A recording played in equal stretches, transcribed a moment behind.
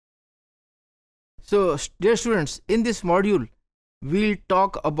So dear students, in this module, we'll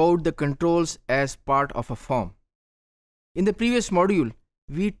talk about the controls as part of a form. In the previous module,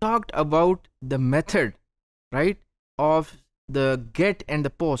 we talked about the method, right, of the get and the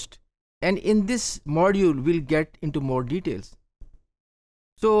post. And in this module, we'll get into more details.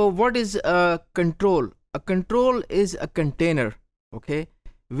 So what is a control? A control is a container, okay,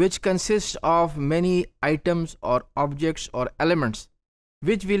 which consists of many items or objects or elements,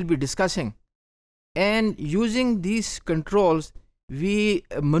 which we'll be discussing. And using these controls, we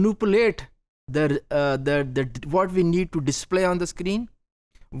manipulate the what we need to display on the screen,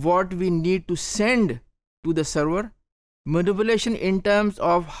 what we need to send to the server, manipulation in terms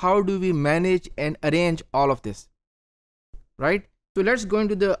of how do we manage and arrange all of this, right? So let's go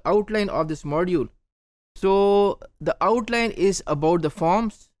into the outline of this module. So the outline is about the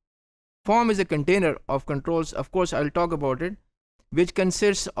forms. Form is a container of controls. Of course, I'll talk about it, which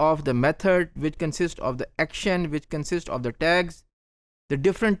consists of the method, which consists of the action, which consists of the tags, the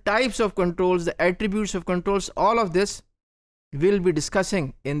different types of controls, the attributes of controls. All of this we'll be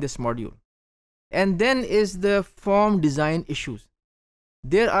discussing in this module. And then is the form design issues.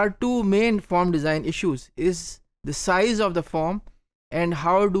 There are two main form design issues: is the size of the form and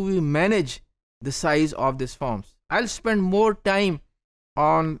how do we manage the size of these forms. I'll spend more time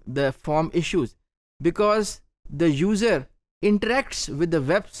on the form issues because the user interacts with the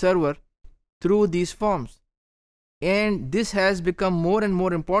web server through these forms, and this has become more and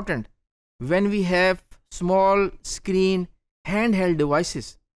more important when we have small screen handheld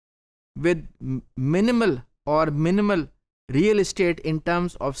devices with minimal real estate in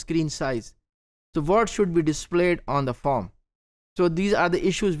terms of screen size. So what should be displayed on the form? So these are the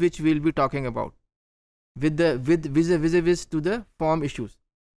issues which we'll be talking about with vis-a-vis to the form issues.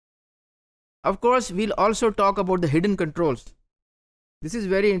 Of course, we'll also talk about the hidden controls. This is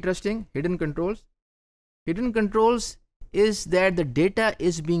very interesting. Hidden controls. Hidden controls is that the data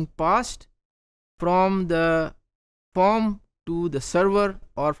is being passed from the form to the server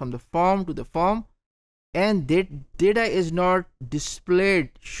or from the form to the form, and that data is not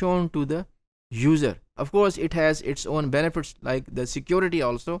displayed, shown to the user. Of course, it has its own benefits like the security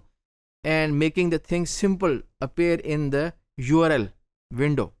also, and making the thing simple appear in the URL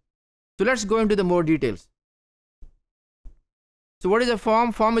window. So let's go into the more details. So what is a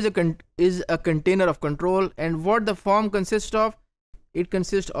form? Form is a container of control, and what the form consists of? It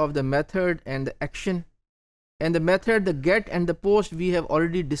consists of the method and the action. And the method, the get and the post, we have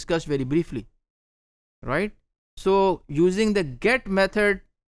already discussed very briefly, right? So using the get method,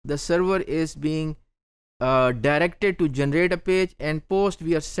 the server is being directed to generate a page, and post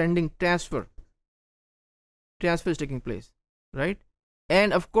we are sending transfer is taking place, right?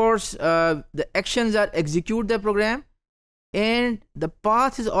 And of course the actions are execute the program, and the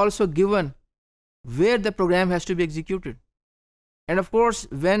path is also given where the program has to be executed. And of course,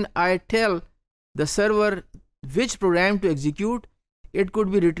 when I tell the server which program to execute, it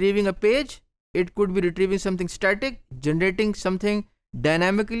could be retrieving a page, it could be retrieving something static, generating something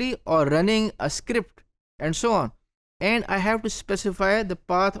dynamically, or running a script, and so on. And I have to specify the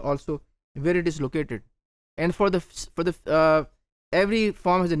path also where it is located. And for the every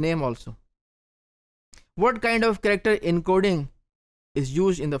form has a name also. What kind of character encoding is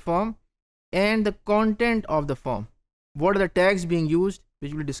used in the form, and the content of the form. What are the tags being used,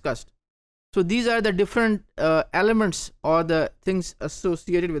 which we discussed. So these are the different elements or the things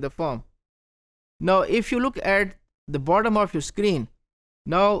associated with the form. Now if you look at the bottom of your screen,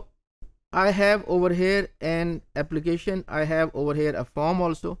 now I have over here an application, I have over here a form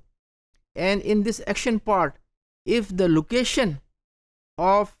also, and in this action part, if the location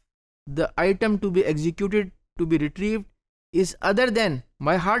of the item to be executed, to be retrieved, is other than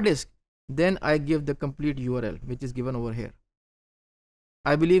my hard disk, then I give the complete URL, which is given over here.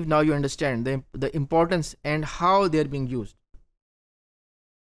 I believe now you understand the importance and how they are being used.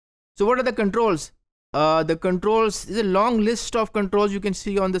 So what are the controls? The controls is a long list of controls you can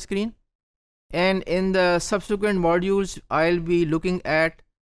see on the screen, and in the subsequent modules I'll be looking at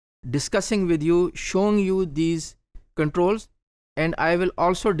discussing with you, showing you these controls, and I will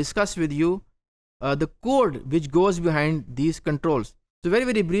also discuss with you the code which goes behind these controls. So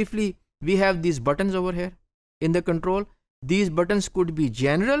very briefly, we have these buttons over here in the control. These buttons could be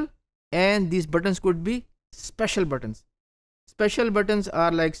general, and these buttons could be special buttons. Special buttons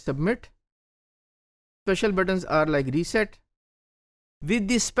are like submit, special buttons are like reset. With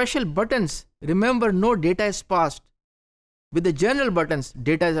these special buttons, remember, no data is passed. With the general buttons,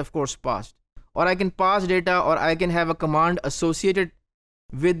 data is of course passed, or I can pass data, or I can have a command associated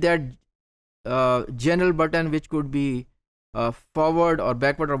with that general button, which could be forward or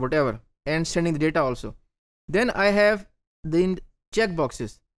backward or whatever. and sending the data also. Then I have the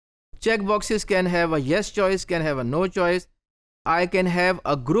checkboxes. Checkboxes can have a yes choice, can have a no choice. I can have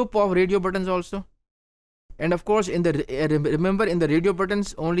a group of radio buttons also. And of course, in the remember, in the radio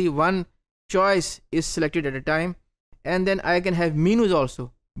buttons, only one choice is selected at a time. And then I can have menus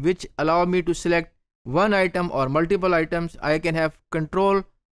also, which allow me to select one item or multiple items. I can have control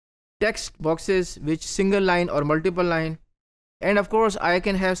text boxes, which single line or multiple line. And of course, I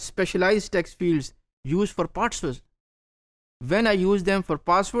can have specialized text fields used for passwords. When I use them for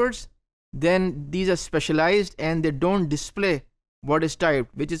passwords, then these are specialized and they don't display what is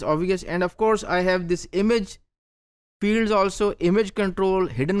typed, which is obvious. And of course, I have this image fields also, image control,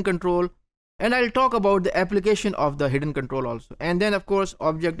 hidden control, and I'll talk about the application of the hidden control also. And then of course,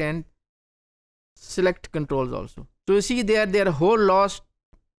 object and select controls also. So you see there are a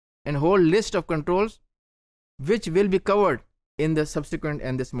whole list of controls which will be covered in the subsequent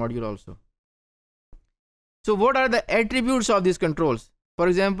and this module also. So what are the attributes of these controls? For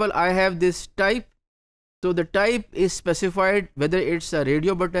example, I have this type. So the type is specified whether it's a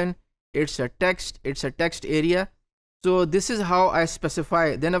radio button, it's a text area. So this is how I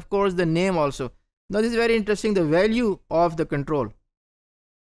specify. Then of course the name also. Now this is very interesting, the value of the control.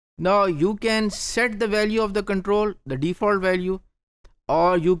 Now you can set the value of the control, the default value,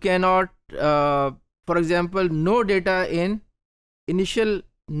 or you cannot, for example, no data in initial,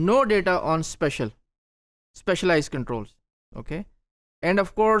 no data on specialized controls. Okay. And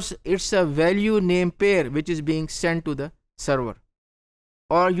of course, it's a value name pair which is being sent to the server.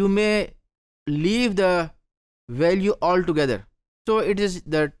 Or you may leave the value altogether. So it is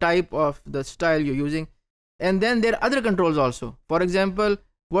the type of the style you're using. And then there are other controls also. For example,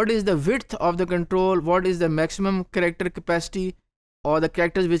 what is the width of the control? What is the maximum character capacity or the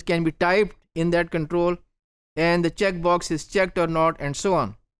characters which can be typed in that control? And the checkbox is checked or not, and so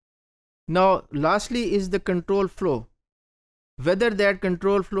on. Now, lastly is the control flow. Whether that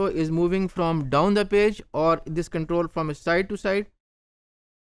control flow is moving from down the page or this control from side to side.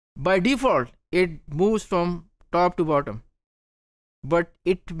 By default, it moves from top to bottom, but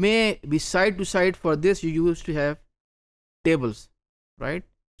it may be side to side. For this, you used to have tables, right?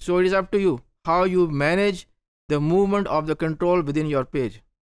 So it is up to you how you manage the movement of the control within your page.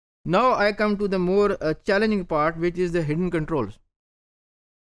 Now I come to the more challenging part, which is the hidden controls.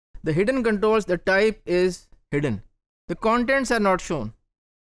 The hidden controls, the type is hidden. The contents are not shown.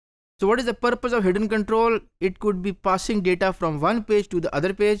 So what is the purpose of hidden control? It could be passing data from one page to the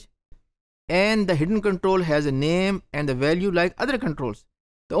other page, and the hidden control has a name and the value like other controls.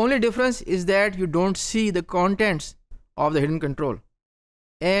 The only difference is that you don't see the contents of the hidden control.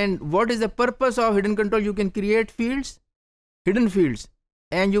 And what is the purpose of hidden control? You can create fields, hidden fields,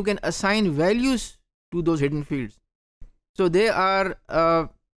 and you can assign values to those hidden fields. So they are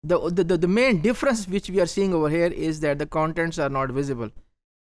the main difference which we are seeing over here is that the contents are not visible.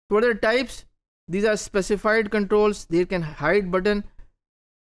 For the types, these are specified controls. They can hide button,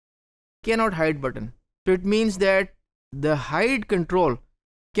 cannot hide button. So it means that the hide control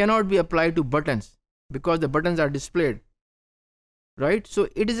cannot be applied to buttons because the buttons are displayed, right? So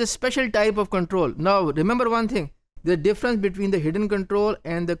it is a special type of control. Now remember one thing, the difference between the hidden control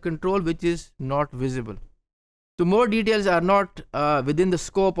and the control which is not visible. So more details are not within the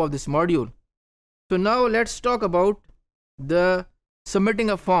scope of this module. So now let's talk about the submitting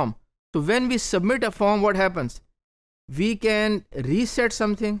a form. So when we submit a form, what happens? We can reset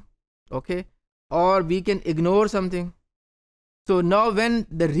something, okay, or we can ignore something. So now when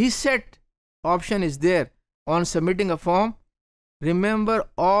the reset option is there on submitting a form, remember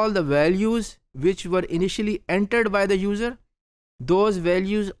all the values which were initially entered by the user, those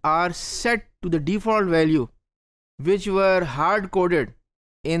values are set to the default value which were hard coded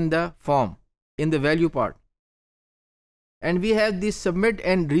in the form, in the value part. And we have these submit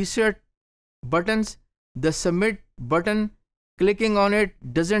and reset buttons. The submit button, clicking on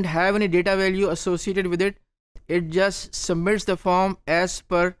it doesn't have any data value associated with it. It just submits the form as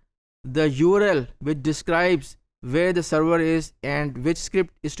per the URL which describes where the server is and which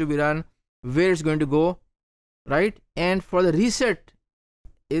script is to be run, where it's going to go, right? And for the reset,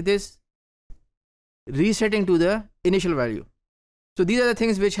 it is resetting to the initial value. So these are the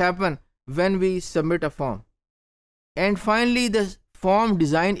things which happen when we submit a form. And finally, the form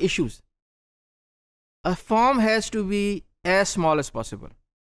design issues. A form has to be as small as possible,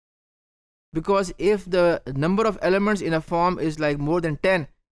 because if the number of elements in a form is like more than 10,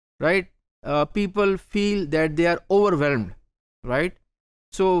 right, people feel that they are overwhelmed, right?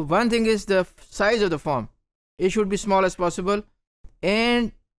 So one thing is the size of the form. It should be small as possible,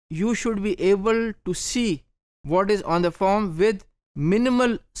 and you should be able to see what is on the form with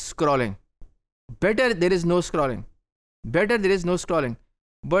minimal scrolling. Better there is no scrolling. Better there is no scrolling.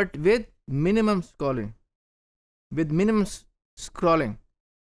 But with minimum scrolling. With minimum scrolling.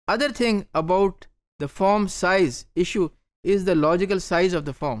 Other thing about the form size issue is the logical size of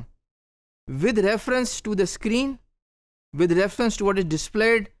the form. With reference to the screen, with reference to what is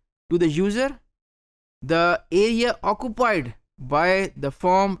displayed to the user, the area occupied by the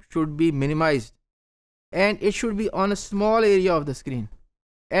form should be minimized, and it should be on a small area of the screen.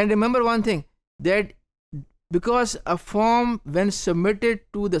 And remember one thing, that because a form when submitted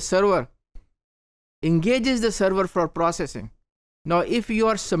to the server engages the server for processing. Now if you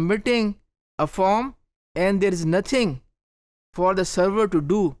are submitting a form and there is nothing for the server to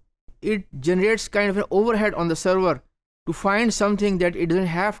do, it generates kind of an overhead on the server to find something that it doesn't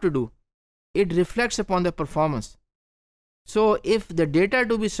have to do. It reflects upon the performance. So if the data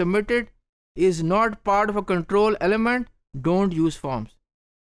to be submitted is not part of a control element, don't use forms.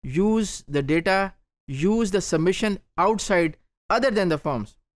 Use the data, use the submission outside other than the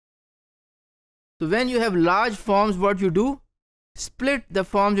forms. So when you have large forms, what you do? Split the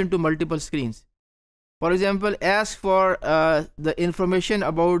forms into multiple screens. For example, ask for the information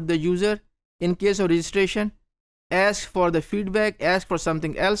about the user in case of registration, ask for the feedback, ask for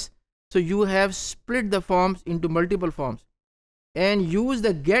something else. So you have split the forms into multiple forms, and use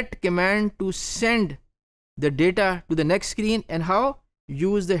the get command to send the data to the next screen. And how?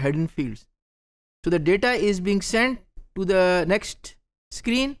 Use the hidden fields. So the data is being sent to the next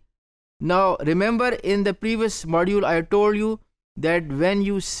screen. Now remember, in the previous module I told you that when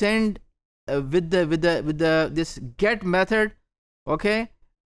you send with this get method, okay,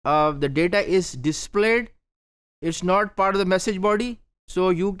 the data is displayed, it's not part of the message body, so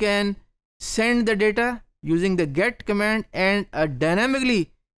you can send the data using the get command, and a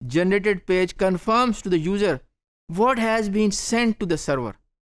dynamically generated page confirms to the user what has been sent to the server.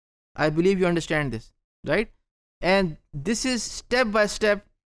 I believe you understand this, right? And this is step by step.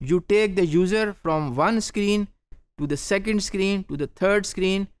 You take the user from one screen to the second screen to the third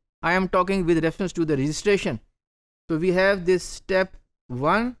screen. I am talking with reference to the registration. So we have this step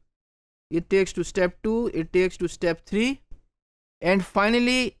 1, it takes to step 2, it takes to step 3, and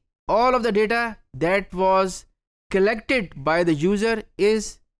finally all of the data that was collected by the user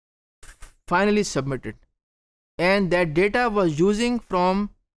is finally submitted, and that data was using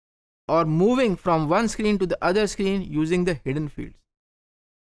from or moving from one screen to the other screen using the hidden fields.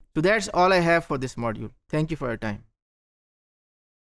 So that's all I have for this module. Thank you for your time.